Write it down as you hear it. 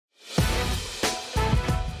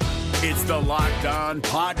It's the Locked On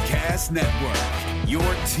Podcast Network, your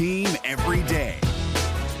team every day.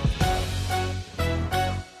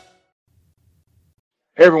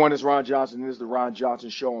 Hey everyone, it's Ron Johnson. This is the Ron Johnson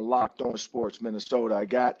Show on Locked On Sports Minnesota. I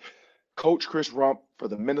got Coach Chris Rumph for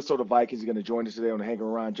the Minnesota Vikings. He's going to join us today on the Hanging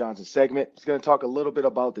Ron Johnson segment. He's going to talk a little bit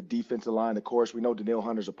about the defensive line. Of course, we know Danielle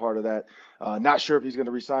Hunter's a part of that. Not sure if he's going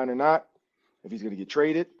to resign or not, if he's going to get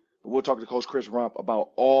traded. But we'll talk to Coach Chris Rumph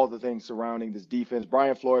about all the things surrounding this defense.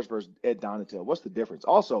 Brian Flores versus Ed Donatel. What's the difference?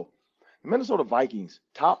 Also, the Minnesota Vikings,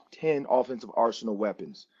 top 10 offensive arsenal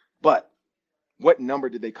weapons. But what number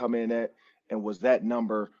did they come in at? And was that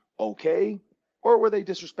number okay? Or were they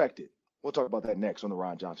disrespected? We'll talk about that next on the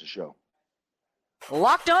Ron Johnson Show.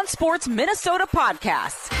 Locked On Sports Minnesota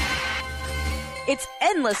Podcast. It's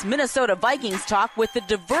endless Minnesota Vikings talk with the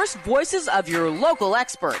diverse voices of your local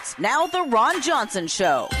experts. Now the Ron Johnson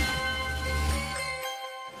Show.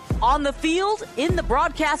 On the field, in the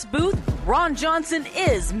broadcast booth, Ron Johnson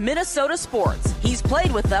is Minnesota sports. He's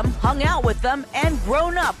played with them, hung out with them, and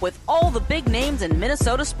grown up with all the big names in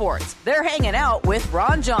Minnesota sports. They're hanging out with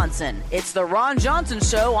Ron Johnson. It's the Ron Johnson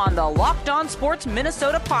Show on the Locked On Sports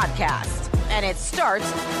Minnesota Podcast. And it starts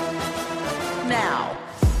now.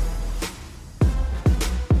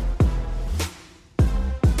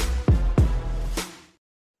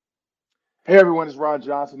 Hey everyone, it's Ron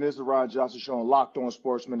Johnson. This is the Ron Johnson Show on Locked On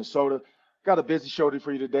Sports Minnesota. Got a busy show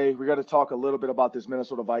for you today. We're going to talk a little bit about this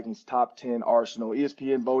Minnesota Vikings top 10 arsenal.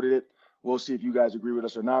 ESPN voted it. We'll see if you guys agree with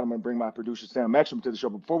us or not. I'm going to bring my producer, Sam Ekstrom, to the show.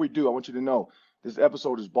 But before we do, I want you to know this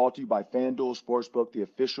episode is brought to you by FanDuel Sportsbook, the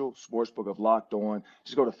official sportsbook of Locked On.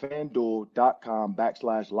 Just go to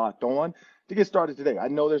FanDuel.com/Locked On to get started today. I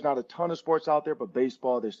know there's not a ton of sports out there, but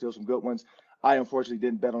baseball, there's still some good ones. I unfortunately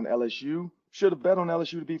didn't bet on LSU. Should have bet on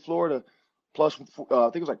LSU to beat Florida. Plus, I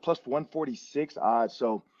think it was like plus 146 odds.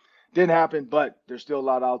 So didn't happen, but there's still a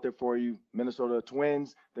lot out there for you. Minnesota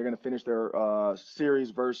Twins, they're going to finish their series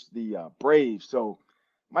versus the Braves. So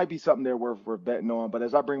might be something there worth betting on. But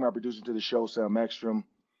as I bring my producer to the show, Sam Ekstrom.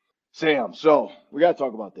 Sam, so we got to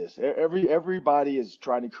talk about this. Everybody is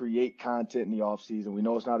trying to create content in the offseason. We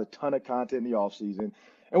know it's not a ton of content in the offseason.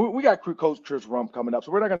 And we got Coach Chris Rumph coming up.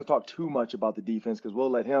 So we're not going to talk too much about the defense because we'll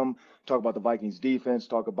let him talk about the Vikings defense,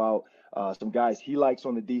 talk about some guys he likes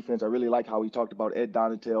on the defense. I really like how he talked about Ed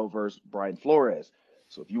Donatel versus Brian Flores.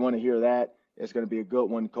 So if you want to hear that, it's going to be a good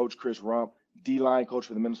one. Coach Chris Rumph, D-line coach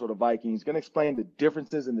for the Minnesota Vikings, going to explain the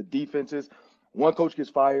differences in the defenses. One coach gets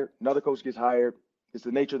fired, another coach gets hired. It's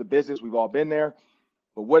the nature of the business. We've all been there.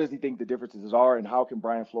 But what does he think the differences are, and how can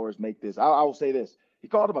Brian Flores make this? I will say this. He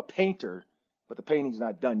called him a painter, but the painting's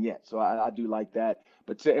not done yet. So I do like that.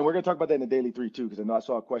 And we're going to talk about that in the Daily 3 too, because I know I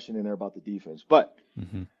saw a question in there about the defense. But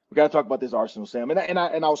we got to talk about this Arsenal, Sam. And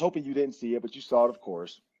I was hoping you didn't see it, but you saw it, of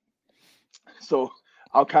course. So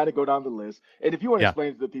I'll kind of go down the list. And if you want to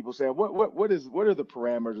explain to the people, Sam, what are the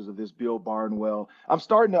parameters of this Bill Barnwell? I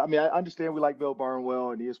understand we like Bill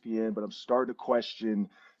Barnwell and ESPN, but I'm starting to question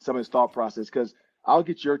some of his thought process because I'll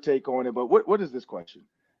get your take on it. But what is this question?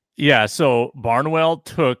 Yeah, so Barnwell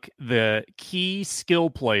took the key skill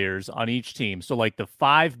players on each team, so like the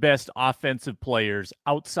 5 best offensive players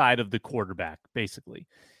outside of the quarterback, basically,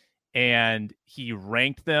 and he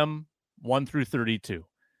ranked them 1 through 32.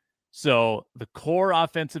 So the core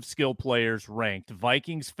offensive skill players ranked.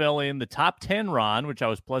 Vikings fell in the top 10, Ron, which I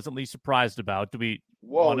was pleasantly surprised about. Do we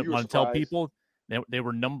want to tell people? They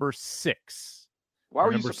were number 6. Why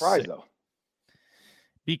were you surprised, though?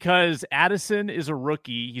 Because Addison is a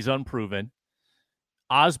rookie. He's unproven.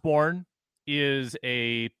 Osborne is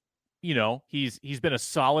he's been a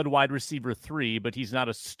solid wide receiver 3, but he's not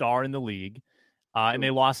a star in the league. And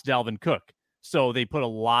they lost Dalvin Cook. So they put a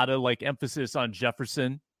lot of emphasis on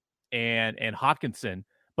Jefferson and Hawkinson,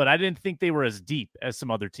 but I didn't think they were as deep as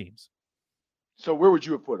some other teams. So where would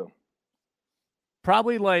you have put them?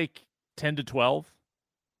 Probably 10 to 12,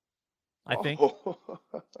 I think.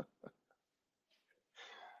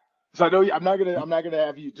 So I know I'm not gonna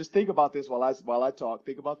have you just think about this while I talk.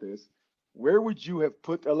 Think about this. Where would you have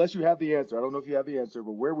put, unless you have the answer? I don't know if you have the answer,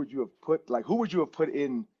 but where would you have put? Who would you have put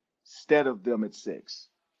in instead of them at 6?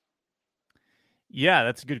 Yeah,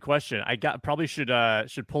 that's a good question. Probably should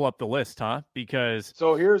pull up the list, huh? Because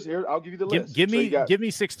here I'll give you the list. Give me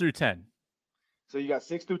 6 through 10. So you got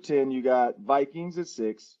 6 through 10. You got Vikings at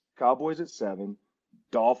 6, Cowboys at 7,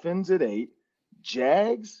 Dolphins at 8,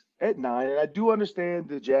 Jags at 9, and I do understand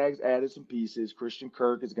the Jags added some pieces. Christian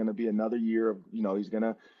Kirk is going to be another year of, he's going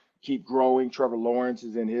to keep growing. Trevor Lawrence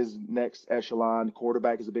is in his next echelon.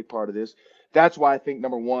 Quarterback is a big part of this. That's why I think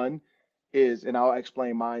number 1 is, and I'll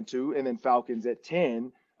explain mine too, and then Falcons at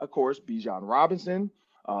 10, of course, Bijan Robinson.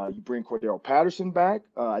 You bring Cordero Patterson back.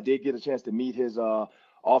 I did get a chance to meet his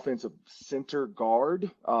offensive center guard.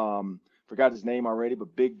 Forgot his name already,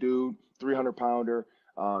 but big dude, 300-pounder,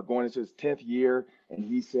 going into his 10th year. And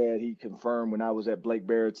he said he confirmed when I was at Blake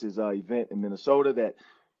Barrett's event in Minnesota that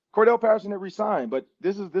Cordell Patterson had resigned. But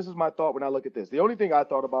this is my thought when I look at this. The only thing I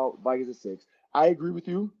thought about Vikings at 6, I agree with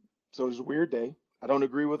you. So it's a weird day. I don't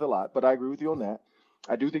agree with a lot, but I agree with you on that.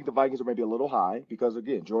 I do think the Vikings are maybe a little high because,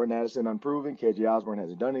 again, Jordan Addison unproven. KJ Osborne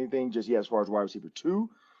hasn't done anything just yet as far as wide receiver 2.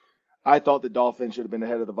 I thought the Dolphins should have been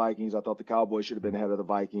ahead of the Vikings. I thought the Cowboys should have been ahead of the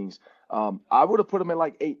Vikings. I would have put them at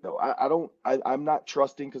like 8, though. I'm not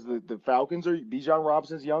trusting because the Falcons are Bijan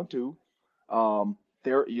Robinson's young too.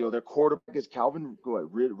 Their quarterback is Calvin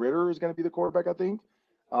Ritter is going to be the quarterback, I think.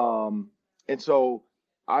 And so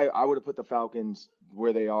I would have put the Falcons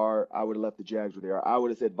where they are. I would have left the Jags where they are. I would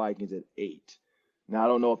have said Vikings at 8. Now I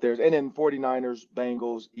don't know if and then 49ers,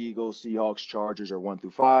 Bengals, Eagles, Seahawks, Chargers are 1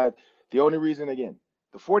 through 5. The only reason, again,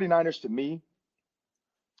 the 49ers, to me,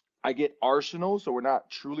 I get Arsenal, so we're not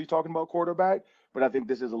truly talking about quarterback, but I think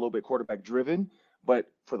this is a little bit quarterback driven. But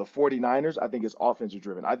for the 49ers, I think it's offensive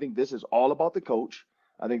driven. I think this is all about the coach.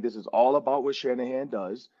 I think this is all about what Shanahan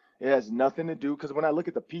does. It has nothing to do, because when I look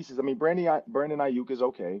at the pieces, I mean, Brandon Ayuk is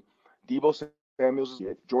okay. Deebo Samuels is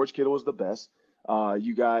good. George Kittle is the best.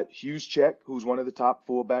 You got Juszczyk, who's one of the top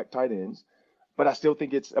fullback tight ends. But I still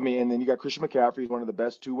think and then you got Christian McCaffrey, who's one of the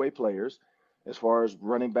best two-way players as far as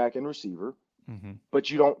running back and receiver. Mm-hmm. But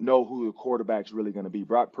you don't know who the quarterback's really going to be.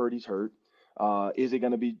 Brock Purdy's hurt. Is it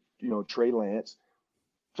going to be, Trey Lance?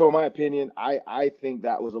 So in my opinion, I think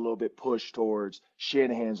that was a little bit pushed towards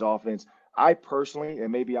Shanahan's offense. I personally,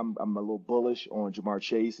 and maybe I'm a little bullish on Jamar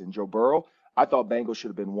Chase and Joe Burrow, I thought Bengals should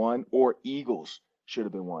have been 1 or Eagles should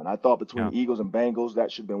have been 1. I thought between Eagles and Bengals,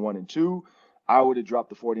 that should have been 1 and 2. I would have dropped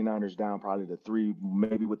the 49ers down probably to 3,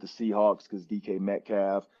 maybe with the Seahawks because DK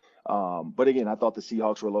Metcalf. But again, I thought the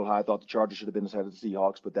Seahawks were a little high. I thought the Chargers should have been ahead of the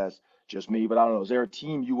Seahawks, but that's just me. But I don't know. Is there a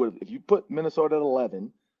team you would have, if you put Minnesota at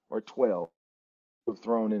 11 or 12, have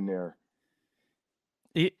thrown in there?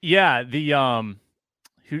 Yeah, the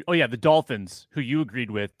Dolphins, who you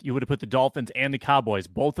agreed with. You would have put the Dolphins and the Cowboys.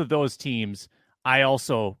 Both of those teams, I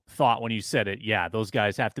also thought when you said it, yeah, those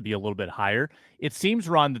guys have to be a little bit higher. It seems,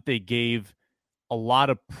 Ron, that they gave a lot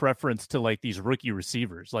of preference to like these rookie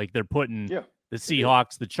receivers. Like they're putting the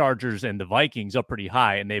Seahawks, the Chargers, and the Vikings up pretty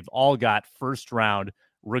high, and they've all got first-round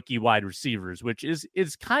rookie wide receivers, which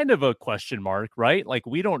is kind of a question mark, right? Like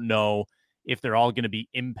we don't know if they're all going to be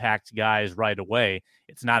impact guys right away.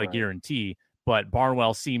 It's not a guarantee. But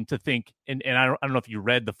Barnwell seemed to think, and I don't know if you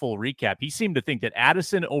read the full recap, he seemed to think that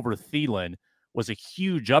Addison over Thielen was a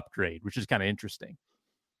huge upgrade, which is kind of interesting.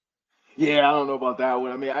 Yeah, I don't know about that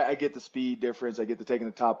one. I mean, I get the speed difference. I get the taking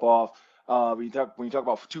the top off. When you talk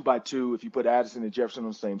about 2x2, if you put Addison and Jefferson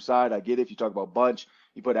on the same side, I get it. If you talk about bunch,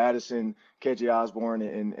 you put Addison, KJ Osborne,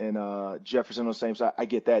 and Jefferson on the same side, I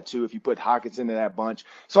get that too. If you put Hawkins into that bunch.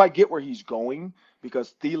 So I get where he's going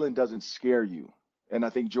because Thielen doesn't scare you. And I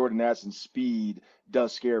think Jordan Addison's speed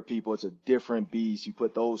does scare people. It's a different beast. You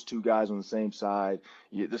put those two guys on the same side.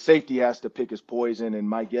 The safety has to pick his poison, and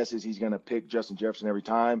my guess is he's going to pick Justin Jefferson every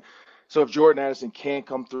time. So if Jordan Addison can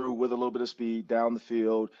come through with a little bit of speed down the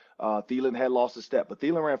field, Thielen had lost a step, but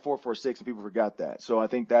Thielen ran 4.46 and people forgot that. So I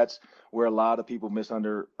think that's where a lot of people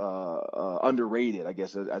underrated, I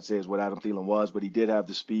guess I'd say is what Adam Thielen was, but he did have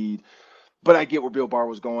the speed. But I get where Bill Barr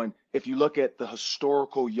was going. If you look at the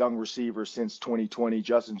historical young receivers since 2020,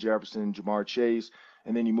 Justin Jefferson, Jamar Chase,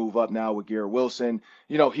 and then you move up now with Garrett Wilson,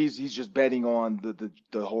 he's just betting on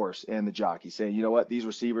the horse and the jockey, saying, you know what, these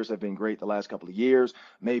receivers have been great the last couple of years.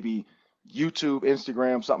 Maybe YouTube,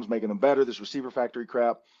 Instagram, something's making them better, this receiver factory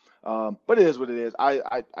crap. But it is what it is.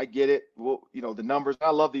 I get it. Well, the numbers, I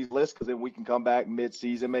love these lists because then we can come back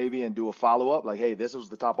mid-season maybe and do a follow-up. Like, hey, this was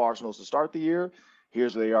the top Arsenals to start the year.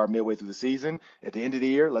 Here's where they are midway through the season. At the end of the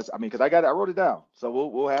year, because I wrote it down. So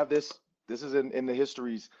we'll have this. This is in the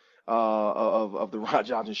histories of the Ron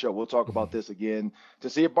Johnson show. We'll talk about this again to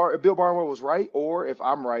see if Bill Barnwell was right or if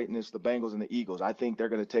I'm right and it's the Bengals and the Eagles. I think they're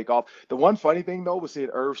going to take off. The one funny thing, though, was seeing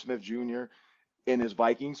Irv Smith Jr. in his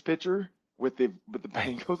Vikings picture with the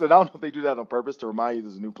Bengals. And I don't know if they do that on purpose to remind you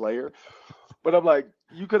there's a new player. But I'm like,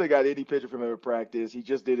 you could have got any picture from him at practice. He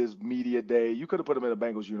just did his media day. You could have put him in a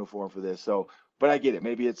Bengals uniform for this. So, but I get it.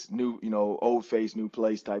 Maybe it's new, old face, new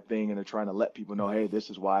place type thing. And they're trying to let people know, hey,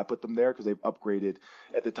 this is why I put them there because they've upgraded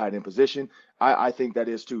at the tight end position. I think that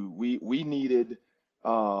is too. We needed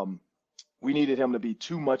him to be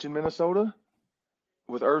too much in Minnesota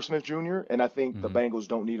with Irv Smith Jr. And I think the Bengals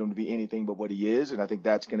don't need him to be anything but what he is. And I think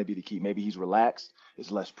that's going to be the key. Maybe he's relaxed.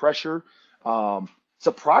 It's less pressure.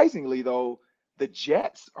 Surprisingly, though, the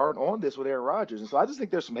Jets aren't on this with Aaron Rodgers. And so I just think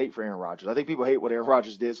there's some hate for Aaron Rodgers. I think people hate what Aaron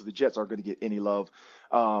Rodgers did, so the Jets aren't going to get any love.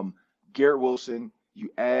 Garrett Wilson, you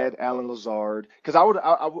add Alan Lazard, because I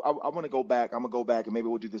want to go back. I'm going to go back, and maybe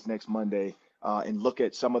we'll do this next Monday and look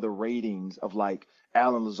at some of the ratings of like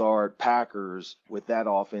Alan Lazard, Packers with that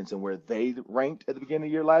offense and where they ranked at the beginning of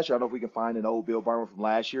the year last year. I don't know if we can find an old Bill Barnwell from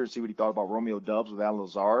last year and see what he thought about Romeo Doubs with Alan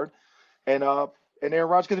Lazard. And Aaron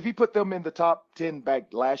Rodgers, because if he put them in the top 10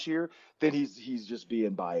 back last year, then he's just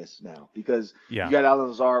being biased now because you got Alan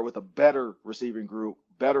Lazard with a better receiving group,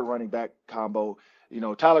 better running back combo.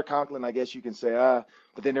 Tyler Conklin, I guess you can say,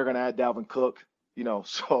 but then they're going to add Dalvin Cook,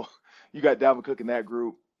 so you got Dalvin Cook in that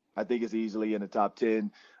group. I think it's easily in the top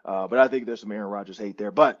 10, but I think there's some Aaron Rodgers hate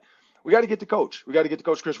there. But we got to get to Coach. We got to get to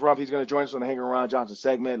Coach Chris Rumph. He's going to join us on the Hanging Around Johnson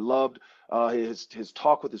segment. Loved his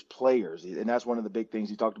talk with his players, and that's one of the big things.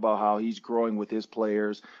 He talked about how he's growing with his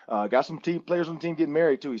players. Got some players on the team getting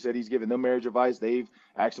married, too. He said he's giving them marriage advice. They've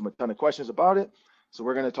asked him a ton of questions about it. So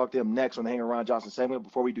we're going to talk to him next on the Hanging Around Johnson segment.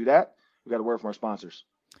 Before we do that, we got a word from our sponsors.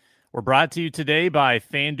 We're brought to you today by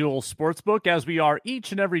FanDuel Sportsbook, as we are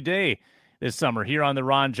each and every day this summer here on the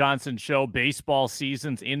Ron Johnson Show. Baseball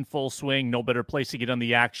season's in full swing. No better place to get on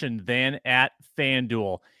the action than at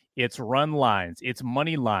FanDuel. It's run lines. It's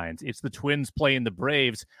money lines. It's the Twins playing the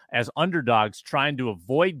Braves as underdogs trying to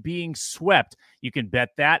avoid being swept. You can bet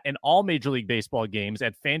that and all Major League Baseball games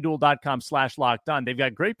at FanDuel.com/lockedon. They've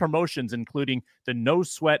got great promotions, including the no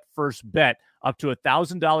sweat first bet, up to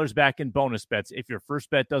 $1,000 back in bonus bets if your first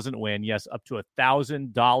bet doesn't win. Yes, up to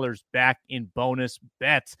 $1,000 back in bonus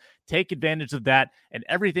bets. Take advantage of that and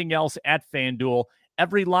everything else at FanDuel.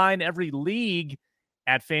 Every line, every league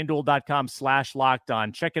at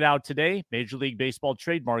FanDuel.com/lockedon. Check it out today. Major League Baseball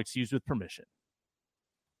trademarks used with permission.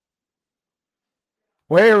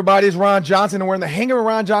 Well, hey, everybody, it's Ron Johnson, and we're in the Hanging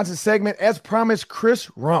Around Johnson segment. As promised, Chris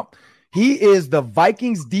Rumph. He is the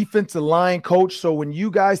Vikings defensive line coach. So when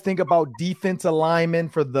you guys think about defensive linemen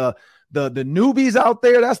for the newbies out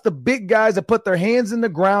there, that's the big guys that put their hands in the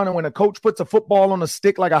ground. And when a coach puts a football on a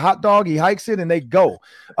stick like a hot dog, he hikes it and they go.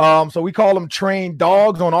 So we call them trained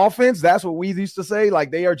dogs on offense. That's what we used to say.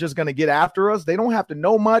 Like, they are just going to get after us. They don't have to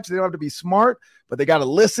know much. They don't have to be smart, but they got to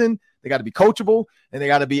listen. They got to be coachable, and they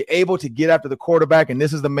got to be able to get after the quarterback. And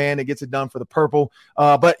this is the man that gets it done for the purple.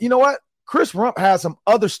 But you know what? Chris Rumph has some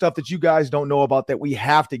other stuff that you guys don't know about that we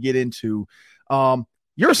have to get into.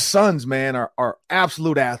 Your sons, man, are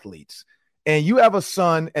absolute athletes. And you have a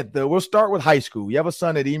son we'll start with high school. You have a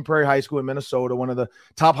son at Eden Prairie High School in Minnesota, one of the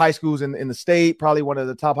top high schools in the state, probably one of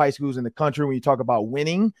the top high schools in the country when you talk about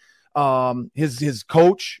winning. His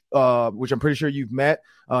coach, which I'm pretty sure you've met,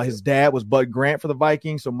 his dad was Bud Grant for the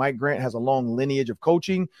Vikings. So Mike Grant has a long lineage of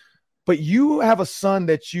coaching. But you have a son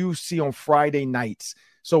that you see on Friday nights.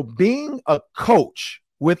 So being a coach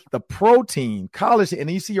with the pro team, college,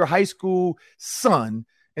 and you see your high school son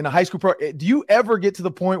in a high school pro, do you ever get to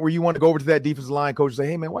the point where you want to go over to that defensive line coach and say,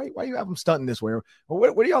 hey, man, why you have him stunting this way? Or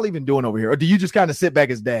what are y'all even doing over here? Or do you just kind of sit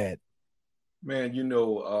back as dad? Man,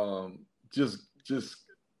 just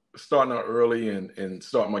starting out early and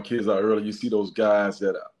starting my kids out early, you see those guys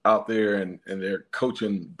that are out there and they're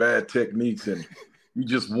coaching bad techniques, and you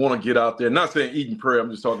just want to get out there. Not saying Eden Prairie,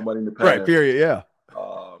 I'm just talking about in the past. Right, period, yeah.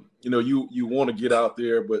 You want to get out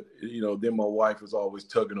there, but, then my wife was always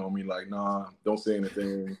tugging on me like, nah, don't say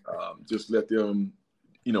anything. Just let them,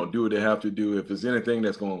 do what they have to do. If there's anything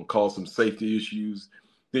that's going to cause some safety issues,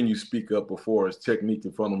 then you speak up before it's technique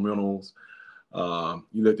and fundamentals. You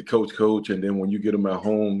let the coach, and then when you get them at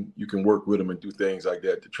home, you can work with them and do things like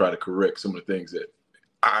that to try to correct some of the things that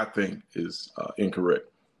I think is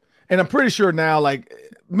incorrect. And I'm pretty sure now, like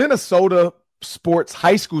Minnesota sports,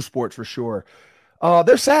 high school sports for sure,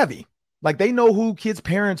 they're savvy. Like, they know who kids'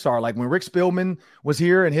 parents are. Like when Rick Spillman was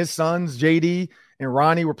here and his sons, JD and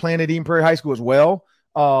Ronnie, were playing at Eden Prairie High School as well.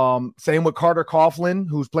 Same with Carter Coughlin,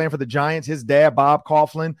 who's playing for the Giants. His dad, Bob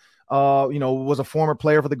Coughlin, was a former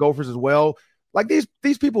player for the Gophers as well. Like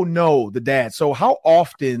these people know the dad. So how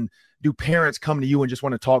often do parents come to you and just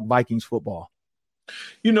want to talk Vikings football?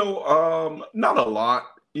 Not a lot.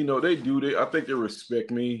 They do. I think they respect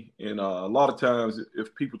me. And a lot of times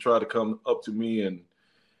if people try to come up to me and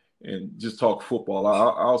just talk football,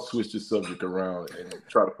 I'll switch the subject around and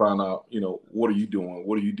try to find out, what are you doing?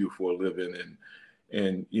 What do you do for a living?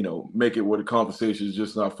 And make it where the conversation is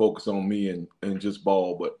just not focused on me and just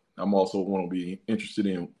ball, but I'm also want to be interested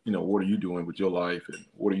in, what are you doing with your life and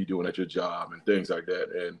what are you doing at your job and things like that.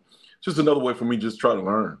 And just another way for me just try to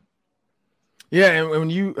learn. Yeah,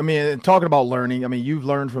 and talking about learning, you've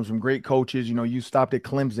learned from some great coaches. You stopped at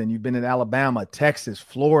Clemson. You've been in Alabama, Texas,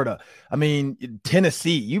 Florida.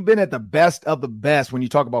 Tennessee. You've been at the best of the best when you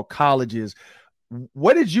talk about colleges.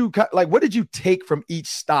 what did you take from each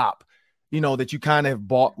stop, that you kind of have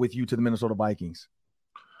brought with you to the Minnesota Vikings?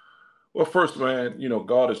 Well, first, man,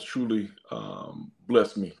 God has truly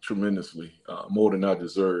blessed me tremendously, more than I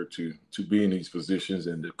deserve to be in these positions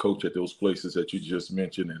and to coach at those places that you just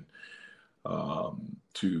mentioned, and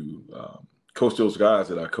to coach those guys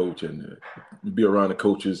that I coach and be around the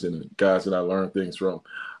coaches and the guys that I learn things from.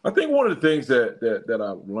 I think one of the things that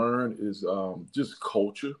I've learned is just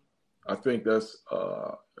culture. I think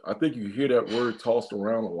I think you hear that word tossed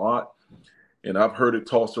around a lot, and I've heard it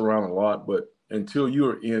tossed around a lot, but until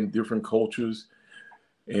you're in different cultures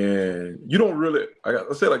and you don't really, I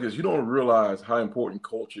say it like this, you don't realize how important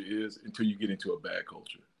culture is until you get into a bad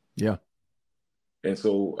culture. Yeah. And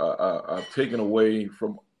so I've taken away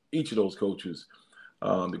from each of those coaches,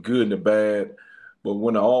 the good and the bad, but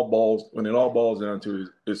when it all boils down to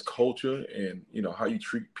is culture and, how you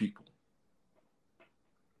treat people.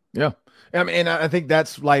 Yeah. I mean, and I think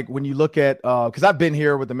that's like when you look at, because I've been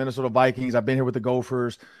here with the Minnesota Vikings, I've been here with the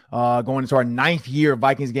Gophers, going into our 9th year of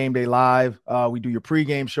Vikings Game Day Live. We do your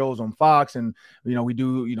pregame shows on Fox, and we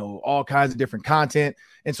do all kinds of different content.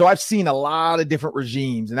 And so I've seen a lot of different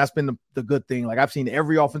regimes, and that's been the good thing. Like I've seen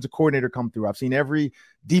every offensive coordinator come through. I've seen every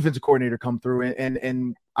defensive coordinator come through,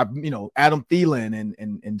 and I've, Adam Thielen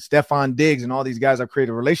and Stephon Diggs and all these guys I've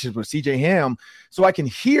created relationships with, CJ Ham, so I can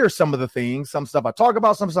hear some of the things, some stuff I talk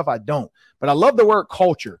about, some stuff I don't. But I love the word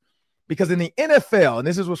culture, because in the NFL, and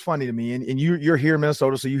this is what's funny to me, and you're here in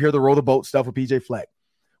Minnesota, so you hear the row the boat stuff with PJ Fleck.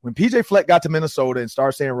 When PJ Fleck got to Minnesota and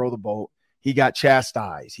started saying row the boat, he got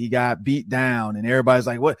chastised. He got beat down, and everybody's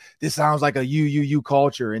like, what? This sounds like a you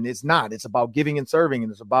culture. And it's not. It's about giving and serving,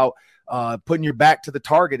 and it's about putting your back to the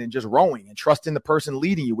target and just rowing and trusting the person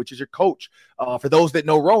leading you, which is your coach. For those that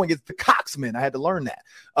know rowing, it's the coxsman. I had to learn that.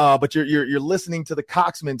 But you're listening to the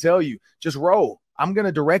coxsman tell you, just row. I'm going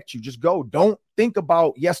to direct you. Just go. Don't think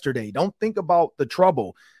about yesterday. Don't think about the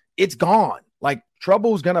trouble. It's gone. Like,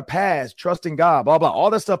 trouble's going to pass. Trust in God, blah, blah,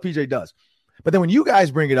 all that stuff PJ does. But then when you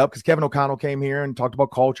guys bring it up, because Kevin O'Connell came here and talked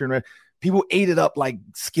about culture, and people ate it up like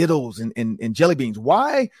Skittles and jelly beans.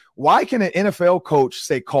 Why can an NFL coach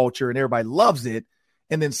say culture and everybody loves it,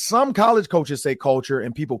 and then some college coaches say culture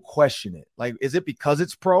and people question it? Like, is it because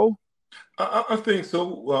it's pro? I think so.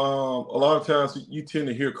 A lot of times you tend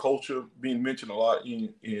to hear culture being mentioned a lot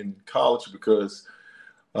in college because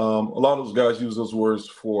a lot of those guys use those words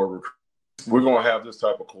for, we're going to have this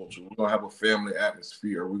type of culture. We're going to have a family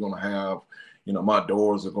atmosphere. We're going to have, my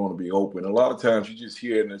doors are going to be open. A lot of times you just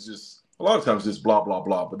hear it and it's just, a lot of times it's blah, blah,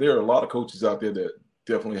 blah. But there are a lot of coaches out there that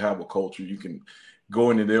definitely have a culture. You can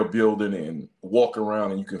go into their building and walk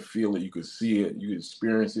around and you can feel it. You can see it. You can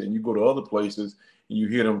experience it. And you go to other places and you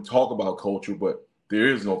hear them talk about culture, but there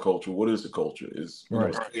is no culture. What is the culture? It's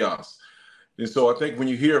chaos. And so I think when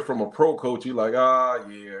you hear it from a pro coach, you're like,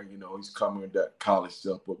 he's coming with that college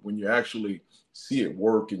stuff. But when you actually see it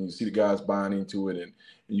work and you see the guys buying into it and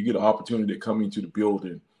you get an opportunity to come into the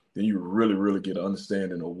building, then you really, really get an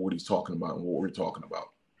understanding of what he's talking about and what we're talking about.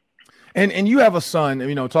 And you have a son,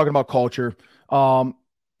 talking about culture.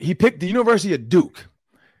 He picked the University of Duke,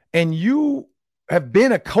 and you have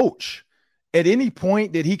been a coach. At any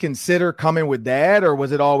point, did he consider coming with dad, or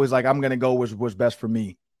was it always like, I'm going to go what's best for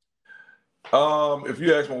me? If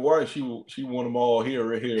you ask my wife, she want them all here,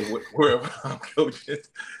 wherever I'm coaching.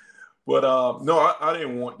 But no, I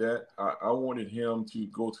didn't want that. I wanted him to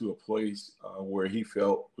go to a place where he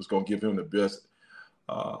felt was going to give him the best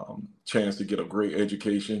chance to get a great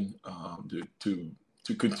education,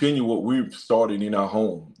 to continue what we've started in our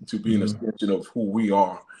home, to be an extension of who we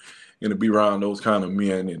are, and to be around those kind of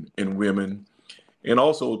men and women, and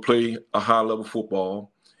also play a high level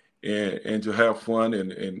football. And to have fun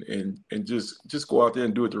and just go out there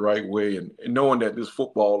and do it the right way, and knowing that this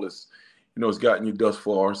football is, it's gotten you thus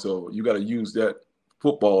far, so you got to use that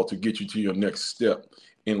football to get you to your next step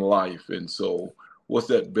in life. And so, what's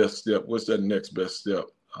that best step? What's that next best step?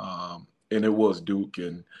 And it was Duke,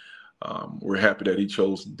 and we're happy that he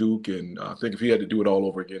chose Duke. And I think if he had to do it all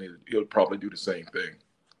over again, he'll probably do the same thing.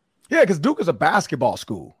 Yeah, because Duke is a basketball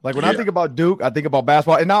school. Like when I think about Duke, I think about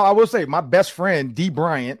basketball. And now I will say my best friend, D.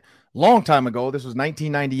 Bryant, long time ago, this was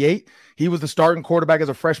 1998. He was the starting quarterback as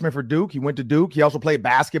a freshman for Duke. He went to Duke. He also played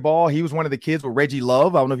basketball. He was one of the kids with Reggie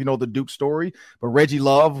Love. I don't know if you know the Duke story, but Reggie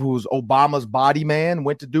Love, who's Obama's body man,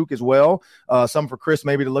 went to Duke as well. Something for Chris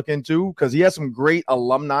maybe to look into, because he has some great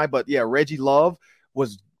alumni. But yeah, Reggie Love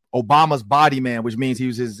was Obama's body man, which means he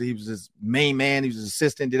was his main man. He was his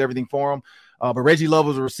assistant, did everything for him. But Reggie Love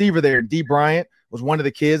was a receiver there. D. Bryant was one of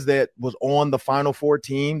the kids that was on the Final Four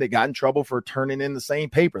team. They got in trouble for turning in the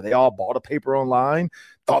same paper. They all bought a paper online,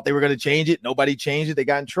 thought they were going to change it. Nobody changed it. They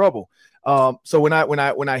got in trouble. So when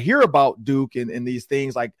I hear about Duke and these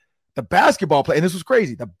things, like the basketball play, and this was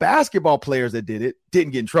crazy, the basketball players that did it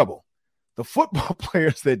didn't get in trouble. The football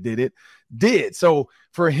players that did it did. So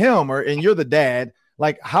for him, and you're the dad,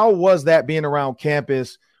 like how was that being around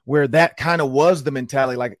campus where that kind of was the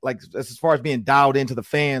mentality, like as far as being dialed into the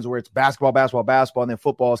fans, where it's basketball, and then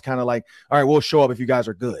football is kind of like, all right, we'll show up if you guys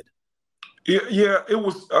are good. Yeah, it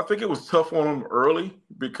was. I think it was tough on him early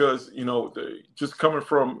because just coming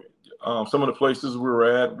from some of the places we were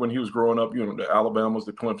at when he was growing up, the Alabamas,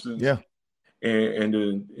 the Clemsons, yeah, and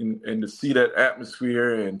to see that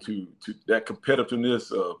atmosphere and to that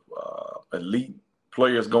competitiveness of elite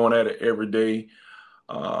players going at it every day.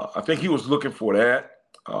 I think he was looking for that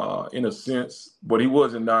in a sense, but he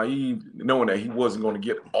wasn't naive knowing that he wasn't going to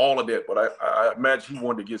get all of that. But I imagine he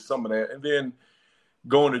wanted to get some of that, and then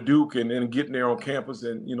going to Duke and then getting there on campus,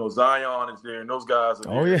 and Zion is there, and those guys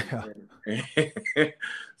are there. Oh yeah.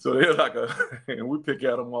 So they're like and we pick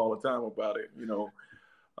at him all the time about it.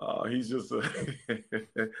 He's just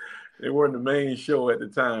they weren't the main show at the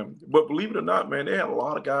time. But believe it or not, man, they had a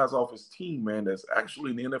lot of guys off his team, man, that's actually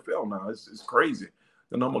in the NFL now. It's crazy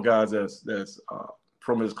the number of guys that's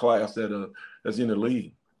from his class that's in the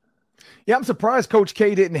league. Yeah, I'm surprised Coach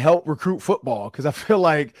K didn't help recruit football, because I feel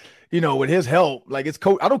like, with his help, like it's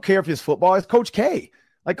coach. I don't care if it's football, it's Coach K.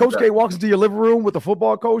 Like Coach K walks into your living room with the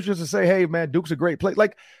football coach just to say, hey, man, Duke's a great player.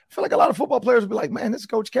 Like, I feel like a lot of football players would be like, man, this is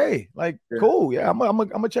Coach K. Like, cool. Yeah, I'm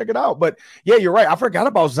gonna check it out. But yeah, you're right. I forgot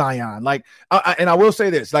about Zion. Like, and I will say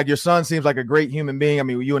this, like your son seems like a great human being. I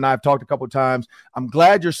mean, you and I have talked a couple of times. I'm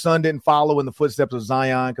glad your son didn't follow in the footsteps of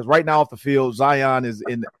Zion, because right now off the field, Zion is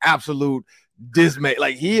in absolute dismay.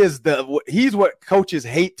 Like he's what coaches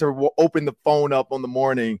hate to open the phone up on the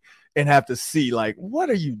morning and have to see, like, what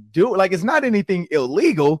are you doing? Like, it's not anything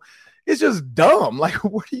illegal. It's just dumb. Like,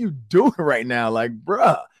 what are you doing right now? Like,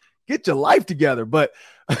 bruh, get your life together. But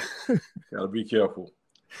gotta be careful.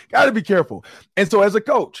 Gotta be careful. And so as a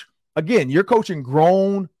coach, again, you're coaching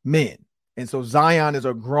grown men. And so Zion is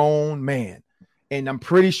a grown man. And I'm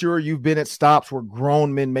pretty sure you've been at stops where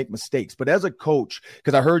grown men make mistakes. But as a coach,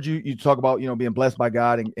 because I heard you talk about, being blessed by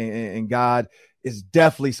God, and God is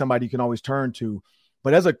definitely somebody you can always turn to.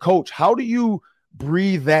 But as a coach, how do you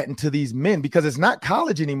breathe that into these men? Because it's not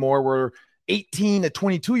college anymore where 18 to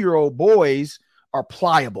 22-year-old boys are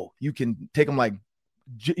pliable. You can take them like,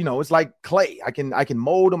 it's like clay. I can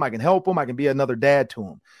mold them. I can help them. I can be another dad to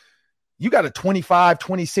them. You got a 25,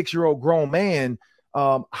 26-year-old grown man.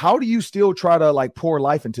 How do you still try to like pour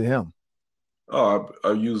life into him? I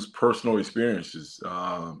use personal experiences.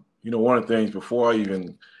 One of the things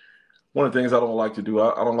one of the things I don't like to do,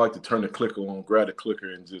 I don't like to turn the clicker on, grab the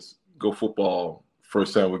clicker and just go football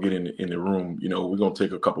first time we get in the room. We're going to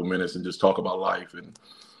take a couple minutes and just talk about life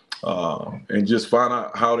and just find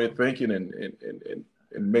out how they're thinking and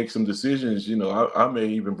make some decisions. I may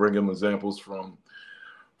even bring them examples from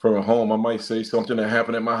at home. I might say something that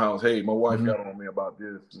happened at my house. Hey, my wife got on me about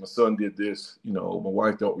this. My son did this. My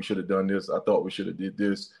wife thought we should have done this. I thought we should have did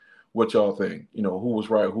this. What y'all think? Who was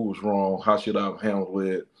right? Who was wrong? How should I have handled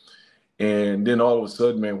it? And then all of a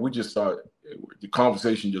sudden, man, we just start, the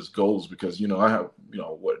conversation just goes because, I have,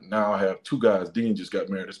 now I have two guys. Dean just got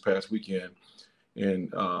married this past weekend.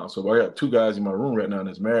 And so I got two guys in my room right now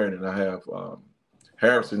that's married. And I have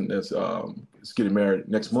Harrison that's is getting married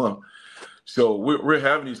next month. So we're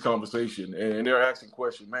having these conversations and they're asking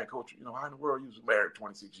questions, man, coach, how in the world you was married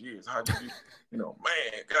 26 years? How did you,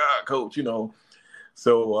 man, God, coach,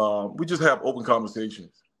 So we just have open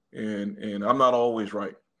conversations and I'm not always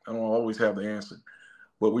right. I don't always have the answer,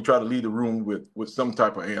 but we try to leave the room with some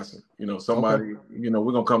type of answer. Somebody, we're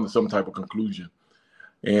going to come to some type of conclusion.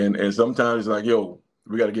 And sometimes it's like, yo,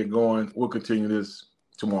 we got to get going. We'll continue this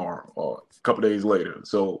tomorrow or a couple days later.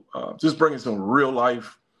 So just bringing some real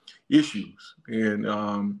life issues.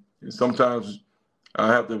 And sometimes I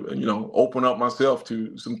have to, open up myself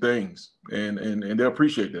to some things and they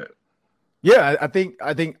appreciate that. Yeah, I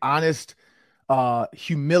think honest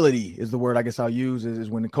humility is the word I guess I'll use is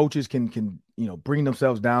when the coaches can bring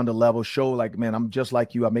themselves down to level, show like, man, I'm just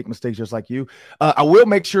like you. I make mistakes just like you. I will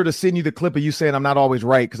make sure to send you the clip of you saying I'm not always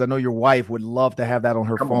right, because I know your wife would love to have that on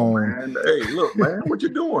her phone. Man. Hey, look, man, what you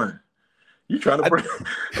doing? You trying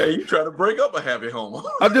to break up a happy home.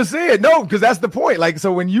 I'm just saying, no, because that's the point. Like,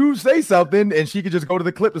 so when you say something and she could just go to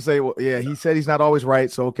the clip and say, well, yeah, he said he's not always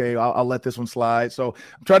right. So, okay, I'll let this one slide. So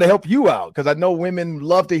I'm trying to help you out because I know women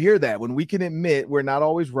love to hear that. When we can admit we're not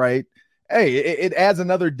always right, hey, it adds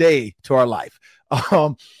another day to our life.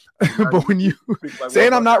 But when you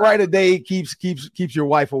saying I'm not right a day keeps your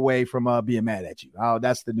wife away from being mad at you. Oh,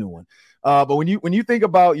 that's the new one. But when you think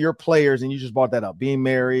about your players, and you just brought that up, being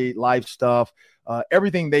married, life stuff,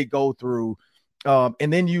 everything they go through,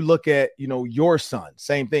 and then you look at, your son,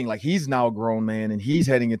 same thing. Like, he's now a grown man and he's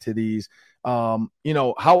heading into these. How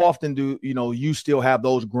often do you still have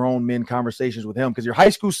those grown men conversations with him? Because your high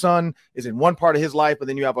school son is in one part of his life, but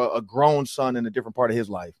then you have a grown son in a different part of his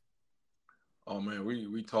life. Oh man,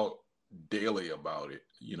 we talk daily about it.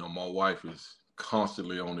 My wife is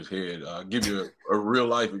constantly on his head. I'll give you a real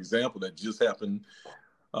life example that just happened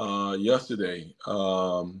yesterday.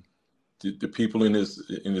 The people in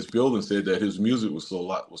this building said that his music was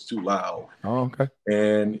too loud. Oh, okay.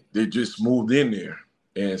 And they just moved in there.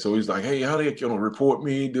 And so he's like, hey, how they gonna report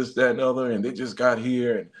me, this, that, and other, and they just got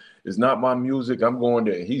here and it's not my music. I'm going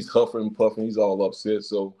there. And he's huffing and puffing, he's all upset.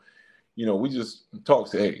 So, we just talk,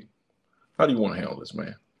 say, hey, how do you want to handle this,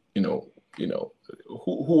 man?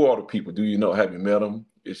 Who are the people? Do you know? Have you met them?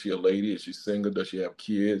 Is she a lady? Is she single? Does she have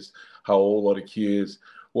kids? How old are the kids?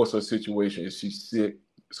 What's her situation? Is she sick?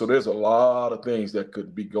 So there's a lot of things that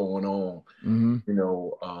could be going on.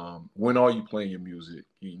 Mm-hmm. When are you playing your music?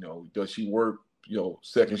 Does she work,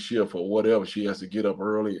 second shift or whatever? She has to get up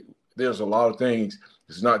early. There's a lot of things.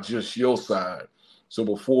 It's not just your side. So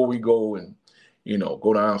before we go and,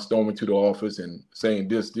 go down, storming to the office and saying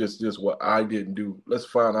this, what I didn't do, let's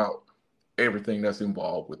find out everything that's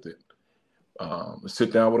involved with it.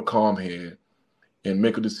 Sit down with a calm head and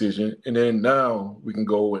make a decision. And then now we can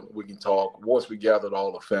go and we can talk. Once we gathered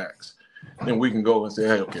all the facts, then we can go and say,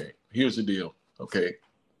 hey, okay, here's the deal. Okay,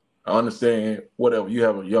 I understand, whatever. You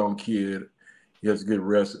have a young kid. He has to get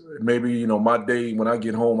rest. Maybe, my day when I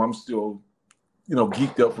get home, I'm still,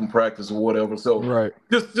 geeked up from practice or whatever. So right.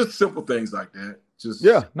 Just simple things like that.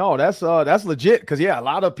 That's legit. Cause a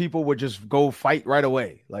lot of people would just go fight right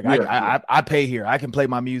away. Like I pay here. I can play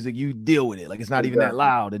my music. You deal with it. Like, it's not even that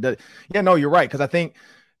loud. It does. Yeah, no, you're right. Cause I think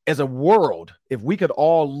as a world, if we could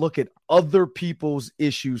all look at other people's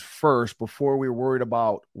issues first before we're worried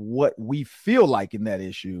about what we feel like in that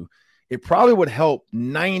issue, it probably would help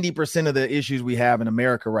 90% of the issues we have in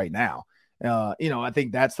America right now. I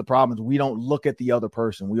think that's the problem, is we don't look at the other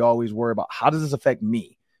person. We always worry about, how does this affect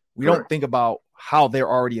me? We don't think about how they're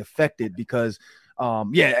already affected, because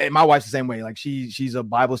my wife's the same way. Like, she's a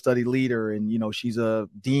Bible study leader, and she's a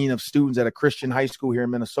dean of students at a Christian high school here in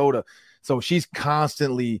Minnesota. So she's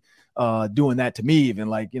constantly doing that to me, even,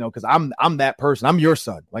 like, because I'm that person. I'm your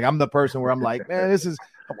son. Like, I'm the person where I'm like, man, this is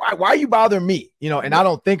why are you bothering me? And I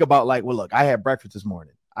don't think about, like, well, look, I had breakfast this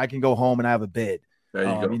morning. I can go home and I have a bed. There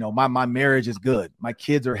you go. My marriage is good. My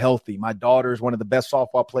kids are healthy. My daughter is one of the best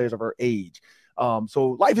softball players of her age.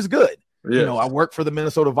 So life is good. Yes. I work for the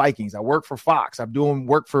Minnesota Vikings. I work for Fox. I'm doing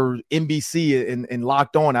work for NBC and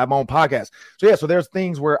Locked On. I have my own podcast. So there's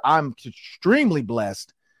things where I'm extremely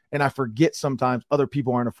blessed, and I forget sometimes other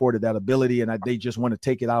people aren't afforded that ability, and they just want to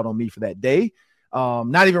take it out on me for that day.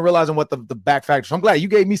 Not even realizing what the back factor. So I'm glad you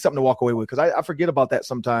gave me something to walk away with, because I forget about that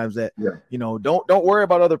sometimes, that, don't worry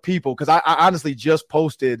about other people. Because I honestly just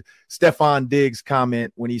posted Stephon Diggs'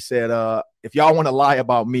 comment when he said, if y'all want to lie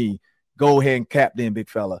about me, go ahead and cap them, big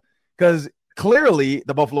fella. Because clearly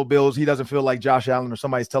the Buffalo Bills, he doesn't feel like Josh Allen or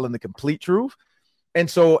somebody's telling the complete truth. And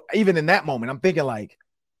so even in that moment, I'm thinking, like,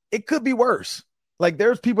 it could be worse. Like,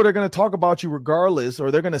 there's people that are going to talk about you regardless,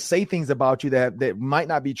 or they're going to say things about you that might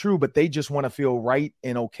not be true, but they just want to feel right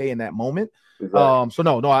and okay in that moment. Exactly. So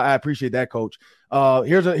no, I appreciate that, Coach.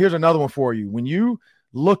 Here's another one for you. When you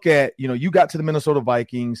look at, you got to the Minnesota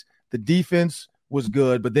Vikings, the defense was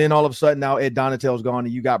good, but then all of a sudden now Ed Donatell's gone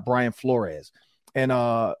and you got Brian Flores. And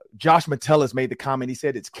Josh Metellus made the comment. He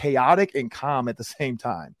said it's chaotic and calm at the same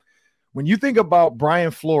time. When you think about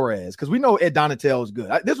Brian Flores, because we know Ed Donatel is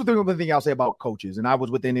good. This was the thing I'll say about coaches. And I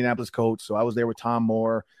was with the Indianapolis Colts, so I was there with Tom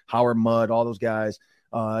Moore, Howard Mudd, all those guys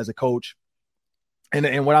as a coach.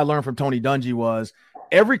 And what I learned from Tony Dungy was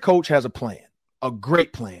every coach has a plan, a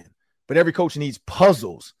great plan, but every coach needs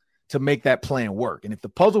puzzles to make that plan work. And if the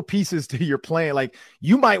puzzle pieces to your plan, like,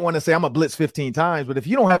 you might want to say, I'm going to blitz 15 times, but if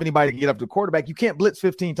you don't have anybody to get up to the quarterback, you can't blitz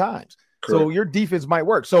 15 times. Correct. So your defense might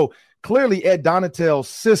work. So clearly Ed Donatell's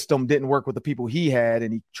system didn't work with the people he had.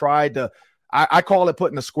 And he tried to, I call it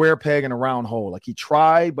putting a square peg in a round hole. Like, he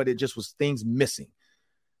tried, but it just was things missing.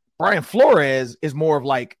 Brian Flores is more of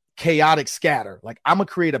like chaotic scatter. Like, I'm going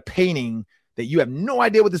to create a painting that you have no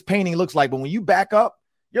idea what this painting looks like. But when you back up,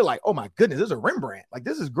 you're like, oh my goodness, this is a Rembrandt. Like,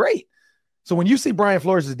 this is great. So when you see Brian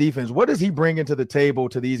Flores' defense, what does he bring into the table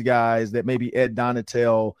to these guys that maybe Ed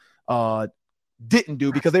Donatell didn't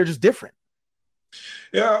do, because they're just different?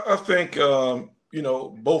 Yeah, I think,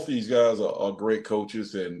 both these guys are great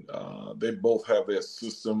coaches, and they both have their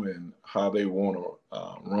system and how they want to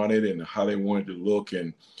run it and how they want it to look.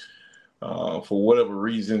 And for whatever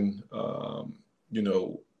reason,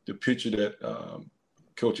 the picture that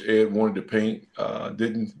Coach Ed wanted to paint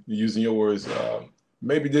didn't, using your words,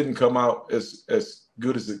 maybe didn't come out as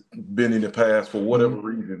good as it's been in the past for whatever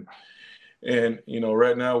reason. And,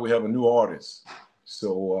 right now we have a new artist.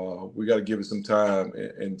 So we got to give it some time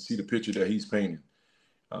and see the picture that he's painting.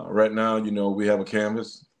 Right now, we have a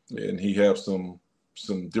canvas and he has some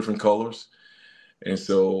different colors. And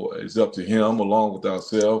so it's up to him, along with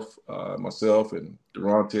myself and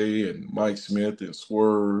Durante and Mike Smith and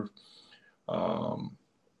Swerve and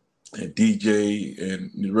DJ and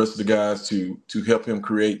the rest of the guys to help him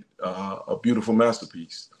create a beautiful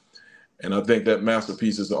masterpiece. And I think that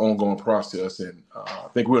masterpiece is an ongoing process. And I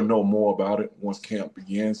think we'll know more about it once camp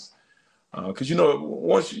begins. Because,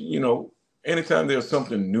 anytime there's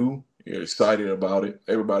something new, you're excited about it.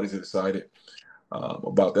 Everybody's excited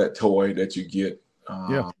about that toy that you get.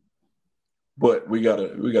 But we gotta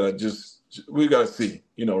see.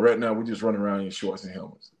 Right now we're just running around in shorts and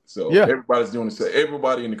helmets. So everybody's doing the same.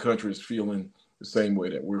 Everybody in the country is feeling the same way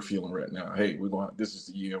that we're feeling right now. Hey, this is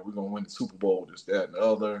the year we're gonna win the Super Bowl, this, that, and the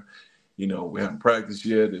other. We haven't practiced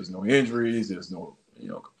yet. There's no injuries. There's no,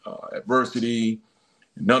 adversity.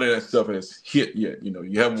 None of that stuff has hit yet.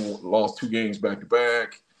 You haven't lost 2 games back to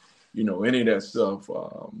back. Any of that stuff.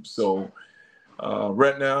 So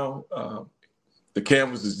right now, the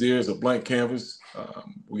canvas is there. It's a blank canvas.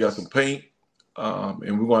 We got some paint,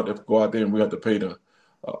 and we're going to have to go out there and we have to paint an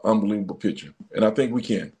unbelievable picture. And I think we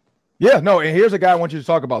can. Yeah, no, and here's a guy I want you to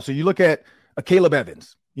talk about. So you look at Caleb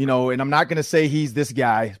Evans, and I'm not going to say he's this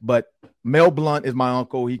guy, but Mel Blount is my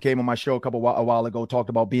uncle. He came on my show a while ago,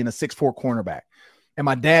 talked about being a 6'4" cornerback. And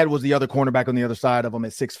my dad was the other cornerback on the other side of him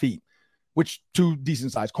at 6 feet, which 2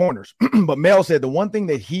 decent-sized corners. But Mel said the one thing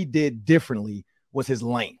that he did differently was his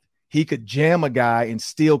length. He could jam a guy and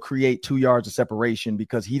still create 2 yards of separation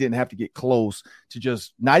because he didn't have to get close to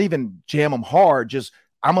just not even jam him hard. Just,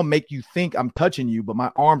 I'm going to make you think I'm touching you, but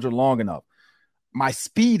my arms are long enough. My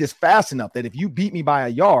speed is fast enough that if you beat me by a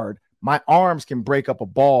yard, my arms can break up a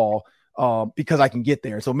ball because I can get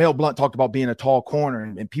there. So Mel Blount talked about being a tall corner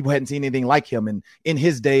and people hadn't seen anything like him. And in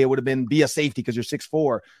his day, it would have been be a safety because you're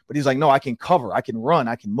 6'4". But he's like, no, I can cover, I can run,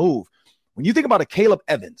 I can move. When you think about a Caleb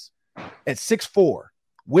Evans at 6'4",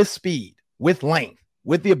 with speed, with length,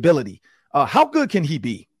 with the ability, how good can he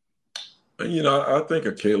be? I think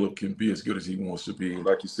a Caleb can be as good as he wants to be.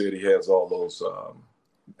 Like you said, he has all those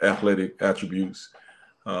athletic attributes.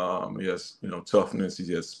 He has, toughness.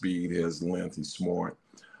 He has speed. He has length. He's smart.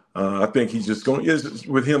 I think he's just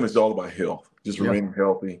with him, it's all about health, just remaining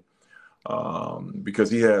healthy,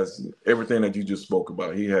 because he has everything that you just spoke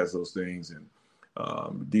about. He has those things, and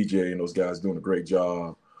DJ and those guys doing a great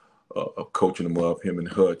job of coaching him up, him and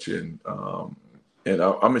Hutch, and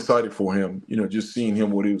I'm excited for him. Just seeing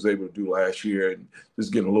him what he was able to do last year, and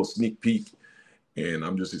just getting a little sneak peek. And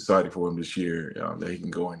I'm just excited for him this year that he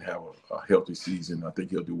can go and have a healthy season. I think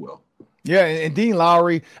he'll do well. Yeah, and Dean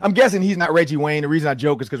Lowry, I'm guessing he's not Reggie Wayne. The reason I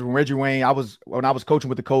joke is because when Reggie Wayne, when I was coaching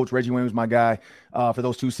with the coach, Reggie Wayne was my guy for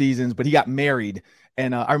those 2 seasons, but he got married.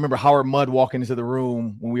 And I remember Howard Mudd walking into the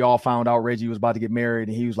room when we all found out Reggie was about to get married.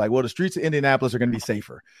 And he was like, well, the streets of Indianapolis are going to be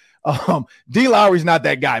safer. Dean Lowry's not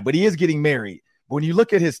that guy, but he is getting married. But when you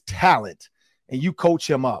look at his talent and you coach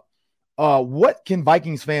him up, what can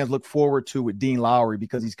Vikings fans look forward to with Dean Lowry?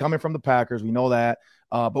 Because he's coming from the Packers. We know that.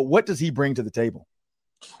 But what does he bring to the table?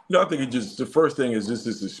 I think the first thing is just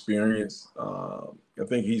his experience. I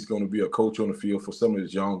think he's going to be a coach on the field for some of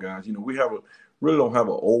these young guys. We really don't have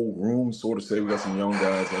an old room, so to say. We got some young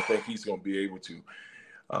guys. I think he's going to be able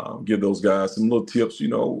to give those guys some little tips.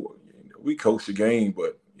 We coach the game,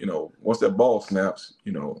 but, once that ball snaps,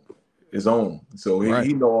 his own. So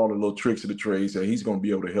he know all the little tricks of the trade, so he's going to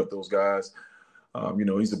be able to help those guys.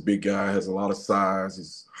 He's a big guy, has a lot of size,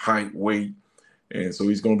 his height, weight. And so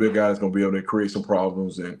he's going to be a guy that's going to be able to create some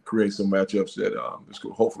problems and create some matchups that is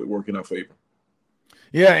going to hopefully work in our favor.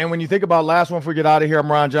 Yeah, and when you think about last one before we get out of here,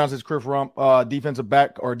 I'm Ron Johnson's Chris Rumph, defensive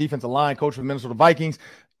back or defensive line coach for the Minnesota Vikings.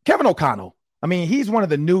 Kevin O'Connell. I mean, he's one of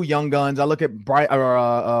the new young guns. I look at Matt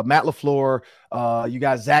LaFleur. You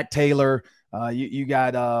got Zach Taylor. You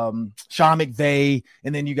got Sean McVay,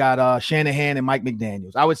 and then you got Shanahan and Mike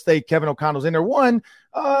McDaniels. I would say Kevin O'Connell's in there.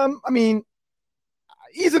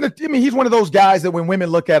 He's one of those guys that when women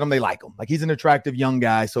look at him, they like him. Like, he's an attractive young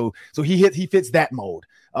guy. So he fits that mold.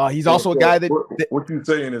 He's also a guy that what you're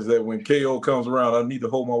saying is that when KO comes around, I need to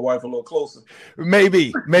hold my wife a little closer.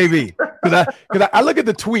 Maybe. Because I look at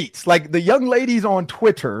the tweets. Like, the young ladies on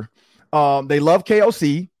Twitter, they love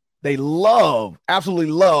KOC. They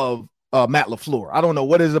absolutely love Matt LaFleur. I don't know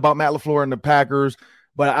what it is about Matt LaFleur and the Packers.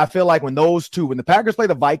 But I feel like when the Packers play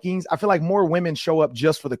the Vikings, I feel like more women show up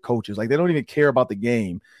just for the coaches. Like they don't even care about the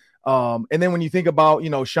game. And then when you think about,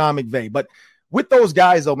 Sean McVay, but with those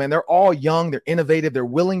guys though, man, they're all young, they're innovative, they're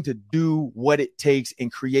willing to do what it takes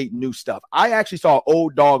and create new stuff. I actually saw an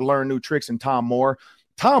old dog learn new tricks in Tom Moore.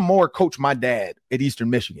 Tom Moore coached my dad at Eastern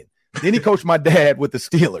Michigan. Then he coached my dad with the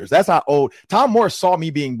Steelers. That's how old Tom Moore saw me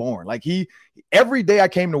being born. Like every day I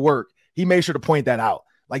came to work, he made sure to point that out.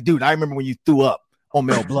 Like, dude, I remember when you threw up on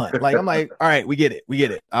Mel Blunt. Like, I'm like, all right, we get it.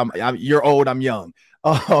 You're old, I'm young.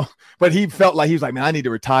 But he felt like he was like, man, I need to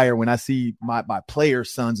retire when I see my player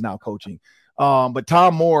sons now coaching. But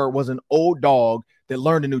Tom Moore was an old dog that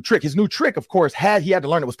learned a new trick. His new trick, of course, he had to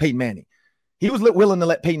learn it was Peyton Manning. He was willing to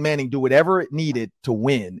let Peyton Manning do whatever it needed to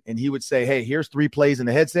win. And he would say, hey, here's 3 plays in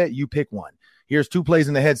the headset. You pick one. Here's 2 plays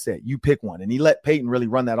in the headset. You pick one. And he let Peyton really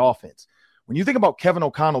run that offense. When you think about Kevin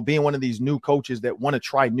O'Connell being one of these new coaches that want to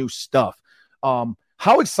try new stuff,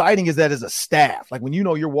 how exciting is that as a staff? Like when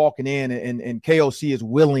you're walking in and KOC is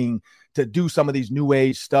willing to do some of these new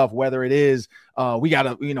age stuff, whether it is we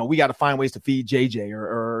gotta find ways to feed JJ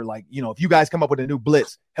or like, if you guys come up with a new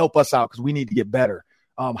blitz, help us out because we need to get better.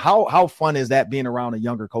 How fun is that being around a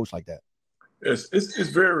younger coach like that? It's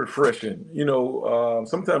very refreshing.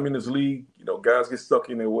 Sometimes in this league, guys get stuck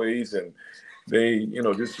in their ways and they,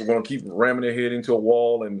 just want to keep ramming their head into a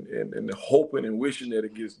wall and hoping and wishing that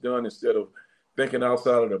it gets done instead of thinking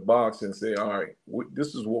outside of the box and say, all right,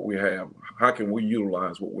 this is what we have. How can we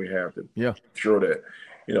utilize what we have to make sure that,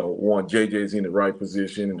 one, JJ's in the right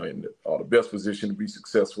position or the best position to be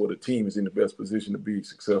successful. The team is in the best position to be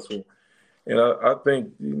successful. And I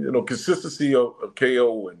think, consistency of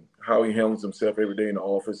KO and how he handles himself every day in the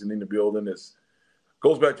office and in the building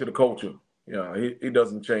goes back to the culture. He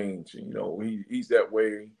doesn't change. He's that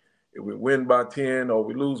way. If we win by 10 or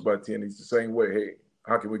we lose by 10, he's the same way. Hey,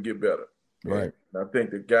 how can we get better? Right. And I think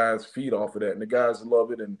the guys feed off of that, and the guys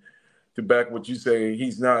love it. And to back what you say,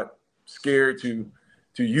 he's not scared to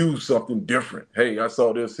use something different. Hey, I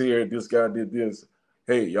saw this here. This guy did this.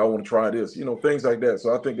 Hey, y'all want to try this? Things like that.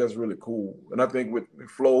 So I think that's really cool. And I think with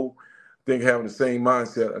Flo, having the same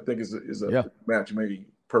mindset, I think is a match made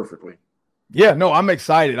perfectly. Yeah, no, I'm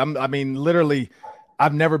excited. Literally,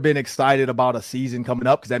 I've never been excited about a season coming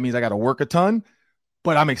up because that means I got to work a ton.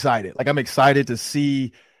 But I'm excited. Like I'm excited to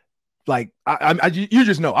see. Like you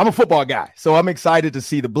just know I'm a football guy, so I'm excited to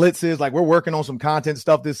see the blitzes. Like we're working on some content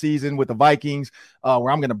stuff this season with the Vikings, where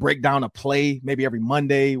I'm going to break down a play maybe every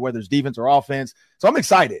Monday, whether it's defense or offense. So I'm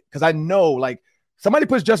excited because I know like somebody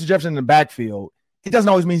puts Justin Jefferson in the backfield, it doesn't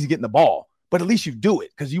always mean he's getting the ball, but at least you do it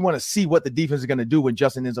because you want to see what the defense is going to do when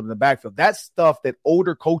Justin ends up in the backfield. That's stuff that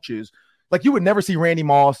older coaches, like you would never see Randy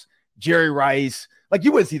Moss, Jerry Rice. Like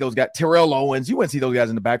you wouldn't see those guys, Terrell Owens, you wouldn't see those guys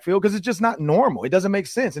in the backfield because it's just not normal. It doesn't make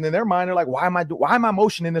sense. And in their mind, they're like, why am I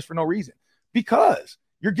motioning this for no reason? Because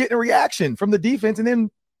you're getting a reaction from the defense and then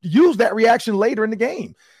use that reaction later in the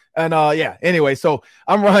game. And anyway, so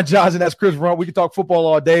I'm Ron Johnson. That's Chris Rumph. We can talk football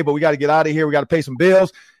all day, but we got to get out of here. We got to pay some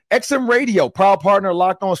bills. XM Radio, proud partner,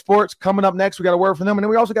 Locked On Sports. Coming up next, we got a word from them. And then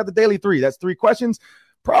we also got the Daily 3. That's 3 questions,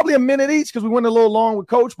 probably a minute each because we went a little long with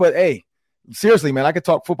Coach. But hey, seriously, man, I could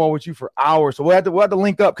talk football with you for hours. So we'll have to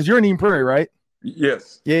link up because you're in Eden Prairie, right?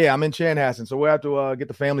 Yes. Yeah, I'm in Chanhassen. So we'll have to get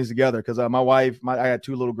the families together because my wife, I got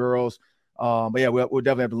 2 little girls. But yeah, we'll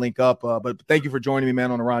definitely have to link up. But thank you for joining me,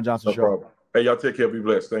 man, on the Ron Johnson Show. Problem. Hey, y'all take care. Be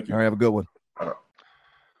blessed. Thank you. All right, have a good one. All right.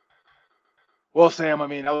 Well, Sam,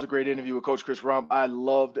 that was a great interview with Coach Chris Rumph. I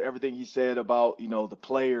loved everything he said about, the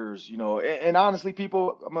players, and honestly,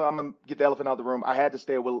 people, I'm going to get the elephant out of the room. I had to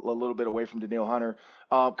stay a little bit away from Danielle Hunter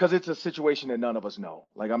because it's a situation that none of us know.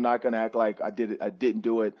 Like, I'm not going to act like I didn't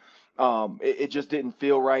do it. It just didn't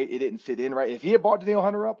feel right. It didn't fit in right. If he had brought Danielle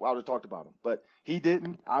Hunter up, I would have talked about him, but he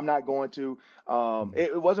didn't. I'm not going to.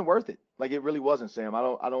 It wasn't worth it. Like, it really wasn't, Sam.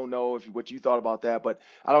 I don't know what you thought about that, but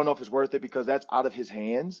I don't know if it's worth it because that's out of his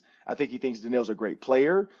hands. I think he thinks Danielle's a great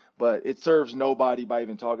player, but it serves nobody by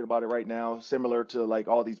even talking about it right now. Similar to like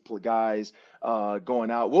all these guys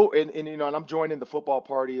going out. And I'm joining the football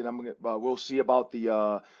party, and we'll see about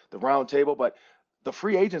the round table, but the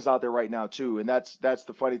free agents out there right now too, and that's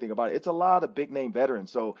the funny thing about it. It's a lot of big name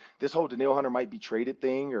veterans. So this whole Danielle Hunter might be traded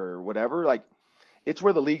thing or whatever, like it's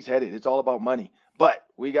where the league's headed. It's all about money. But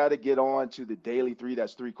we got to get on to the Daily 3.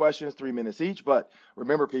 That's 3 questions, 3 minutes each. But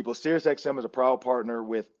remember, people, SiriusXM is a proud partner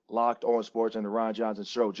with Locked On Sports and the Ron Johnson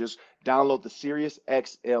Show. Just download the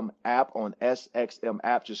SiriusXM app on SXM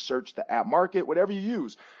app. Just search the app market, whatever you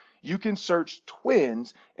use. You can search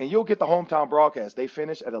Twins, and you'll get the hometown broadcast. They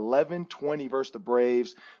finished at 11-20 versus the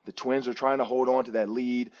Braves. The Twins are trying to hold on to that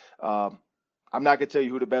lead. I'm not going to tell you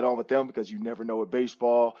who to bet on with them because you never know with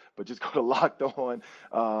baseball, but just go to Locked On,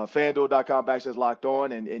 FanDuel.com/Locked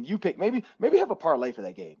On, and you pick, maybe have a parlay for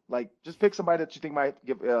that game. Like, just pick somebody that you think might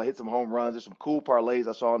hit some home runs. There's some cool parlays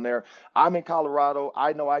I saw in there. I'm in Colorado.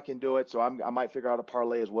 I know I can do it, so I might figure out a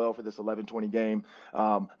parlay as well for this 11-20 game.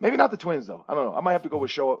 Maybe not the Twins, though. I don't know. I might have to go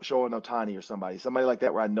with Shohei Ohtani or somebody like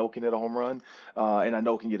that where I know can hit a home run and I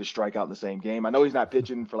know can get a strikeout in the same game. I know he's not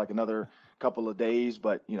pitching for like another couple of days,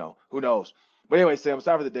 but, who knows? But anyway, Sam, it's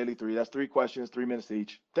time for the Daily 3. That's 3 questions, 3 minutes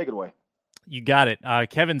each. Take it away. You got it.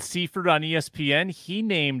 Kevin Seifert on ESPN, he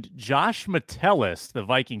named Josh Metellus, the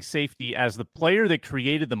Viking safety, as the player that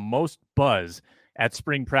created the most buzz at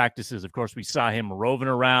spring practices. Of course, we saw him roving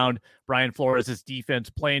around Brian Flores' defense,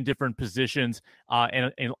 playing different positions,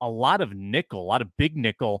 and a lot of nickel, a lot of big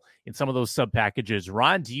nickel in some of those sub packages.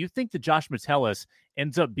 Ron, do you think that Josh Metellus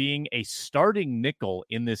ends up being a starting nickel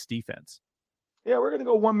in this defense? Yeah, we're going to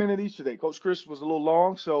go 1 minute each today. Coach Chris was a little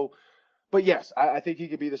long, but yes, I think he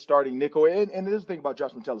could be the starting nickel. And there's the thing about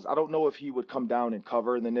Josh Metellus. I don't know if he would come down and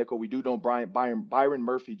cover in the nickel. We do know Byron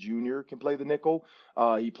Murphy Jr. can play the nickel.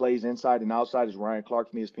 He plays inside and outside, as Ryan Clark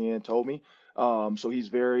from ESPN told me. So he's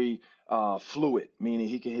very fluid, meaning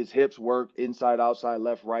his hips work inside, outside,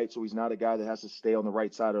 left, right. So he's not a guy that has to stay on the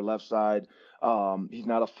right side or left side. He's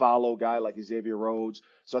not a follow guy like Xavier Rhodes.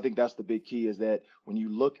 So I think that's the big key is that when you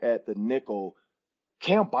look at the nickel,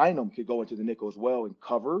 Cam Bynum could go into the nickel as well and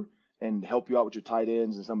cover and help you out with your tight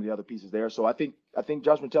ends and some of the other pieces there. So I think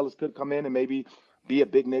Josh Metellus could come in and maybe be a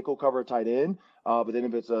big nickel, cover a tight end. But then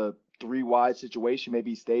if it's a 3-wide situation, maybe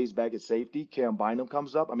he stays back at safety. Cam Bynum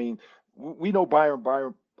comes up. I mean, we know Brian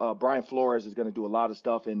Flores is going to do a lot of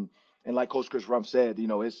stuff. And like Coach Chris Rumph said,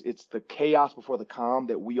 it's the chaos before the calm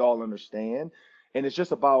that we all understand. And it's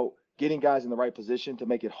just about getting guys in the right position to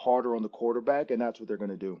make it harder on the quarterback. And that's what they're going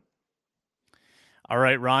to do. All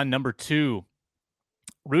right, Ron, number 2.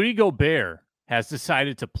 Rudy Gobert has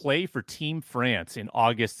decided to play for Team France in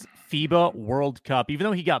August's FIBA World Cup, even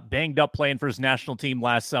though he got banged up playing for his national team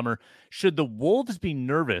last summer. Should the Wolves be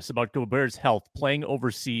nervous about Gobert's health playing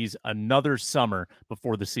overseas another summer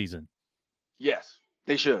before the season? Yes,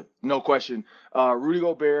 they should. No question. Rudy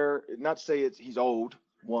Gobert, not to say he's old,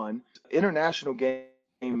 one. International game.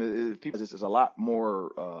 People is a lot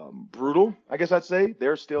more brutal, I guess I'd say.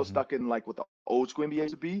 They're still stuck in like what the old school NBA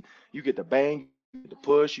used to be. You get the bang, you get the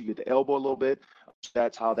push, you get the elbow a little bit.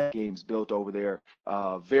 That's how that game's built over there.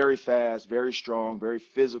 Very fast, very strong, very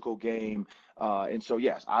physical game. And so,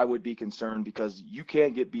 yes, I would be concerned because you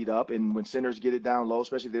can get beat up. And when centers get it down low,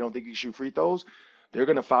 especially if they don't think you shoot free throws, they're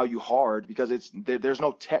going to foul you hard because there's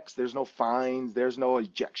no text, there's no fines, there's no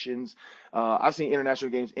ejections. I've seen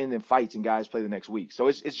international games end in fights and guys play the next week. So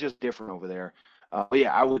it's just different over there. But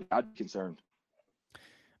yeah, I'd be concerned.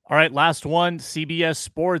 All right, last one. CBS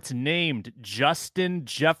Sports named Justin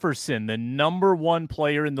Jefferson the number 1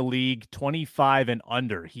 player in the league, 25 and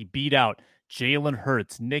under. He beat out Jalen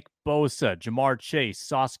Hurts, Nick Bosa, Jamar Chase,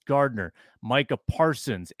 Sauce Gardner, Micah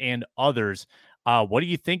Parsons, and others. What do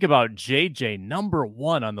you think about JJ, number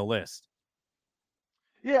 1 on the list?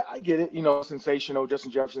 Yeah, I get it. Sensational.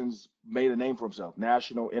 Justin Jefferson's made a name for himself.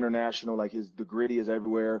 National, international, the gritty is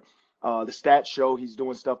everywhere. The stats show he's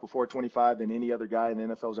doing stuff before 25 than any other guy in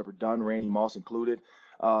the NFL's ever done, Randy Moss included.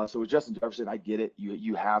 So with Justin Jefferson, I get it.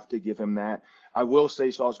 You have to give him that. I will say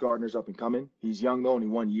Sauce Gardner's up and coming. He's young, though, only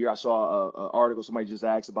 1 year. I saw an article somebody just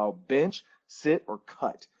asked about bench, sit, or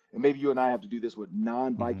cut. And maybe you and I have to do this with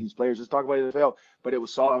non-Vikings players. Let's talk about NFL. But it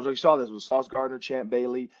was Sauce Gardner, Champ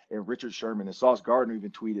Bailey, and Richard Sherman. And Sauce Gardner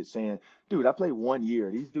even tweeted saying, dude, I played 1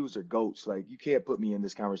 year. These dudes are goats. Like, you can't put me in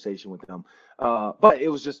this conversation with them. But it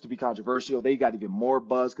was just to be controversial. They got even more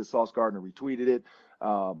buzz because Sauce Gardner retweeted it.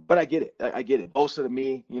 But I get it. I get it. Bosa to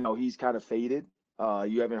me, he's kind of faded.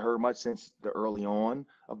 You haven't heard much since the early on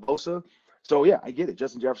of Bosa. So, yeah, I get it.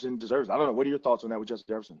 Justin Jefferson deserves it. I don't know. What are your thoughts on that with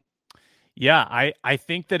Justin Jefferson? Yeah, I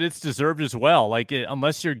think that it's deserved as well.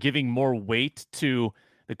 Unless you're giving more weight to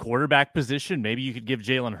the quarterback position, maybe you could give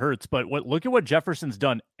Jalen Hurts. But look at what Jefferson's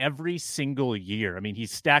done every single year. I mean,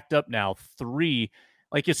 he's stacked up now 3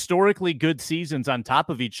 historically good seasons on top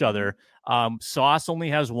of each other. Sauce only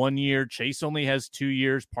has 1 year. Chase only has 2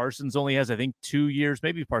 years. Parsons only has, I think, 2 years.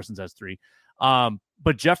 Maybe Parsons has 3.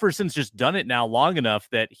 But Jefferson's just done it now long enough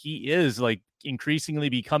that he is increasingly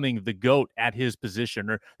becoming the GOAT at his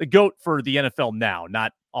position, or the GOAT for the NFL now,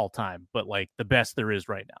 not all time, but the best there is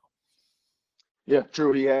right now. Yeah,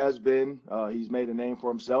 true. He has been. He's made a name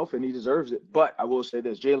for himself, and he deserves it. But I will say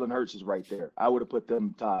this, Jalen Hurts is right there. I would have put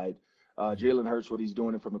them tied. Jalen Hurts, what he's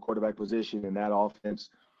doing from the quarterback position in that offense,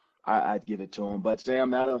 I'd give it to him. But,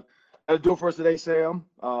 Sam, that'll do it for us today, Sam.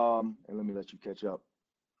 And let me let you catch up.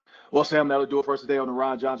 Well, Sam, that'll do it for us today on the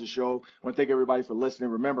Ron Johnson Show. I want to thank everybody for listening.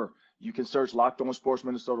 Remember, you can search Locked On Sports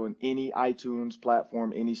Minnesota on any iTunes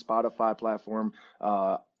platform, any Spotify platform,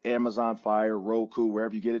 Amazon Fire, Roku,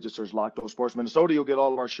 wherever you get it. Just search Locked On Sports Minnesota. You'll get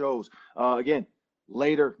all of our shows. Again,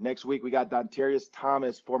 later next week, we got Dontarius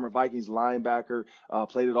Thomas, former Vikings linebacker,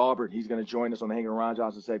 played at Auburn. He's going to join us on the Hanging Ron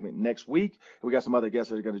Johnson segment next week. We got some other guests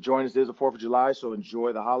that are going to join us. It is the 4th of July, so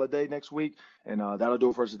enjoy the holiday next week. And that'll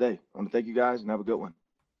do it for us today. I want to thank you guys and have a good one.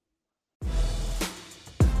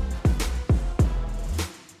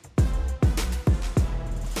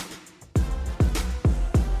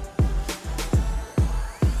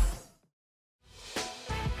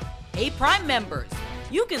 Hey, Prime members,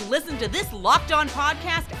 you can listen to this Locked On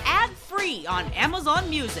podcast ad-free on Amazon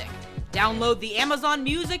Music. Download the Amazon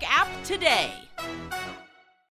Music app today.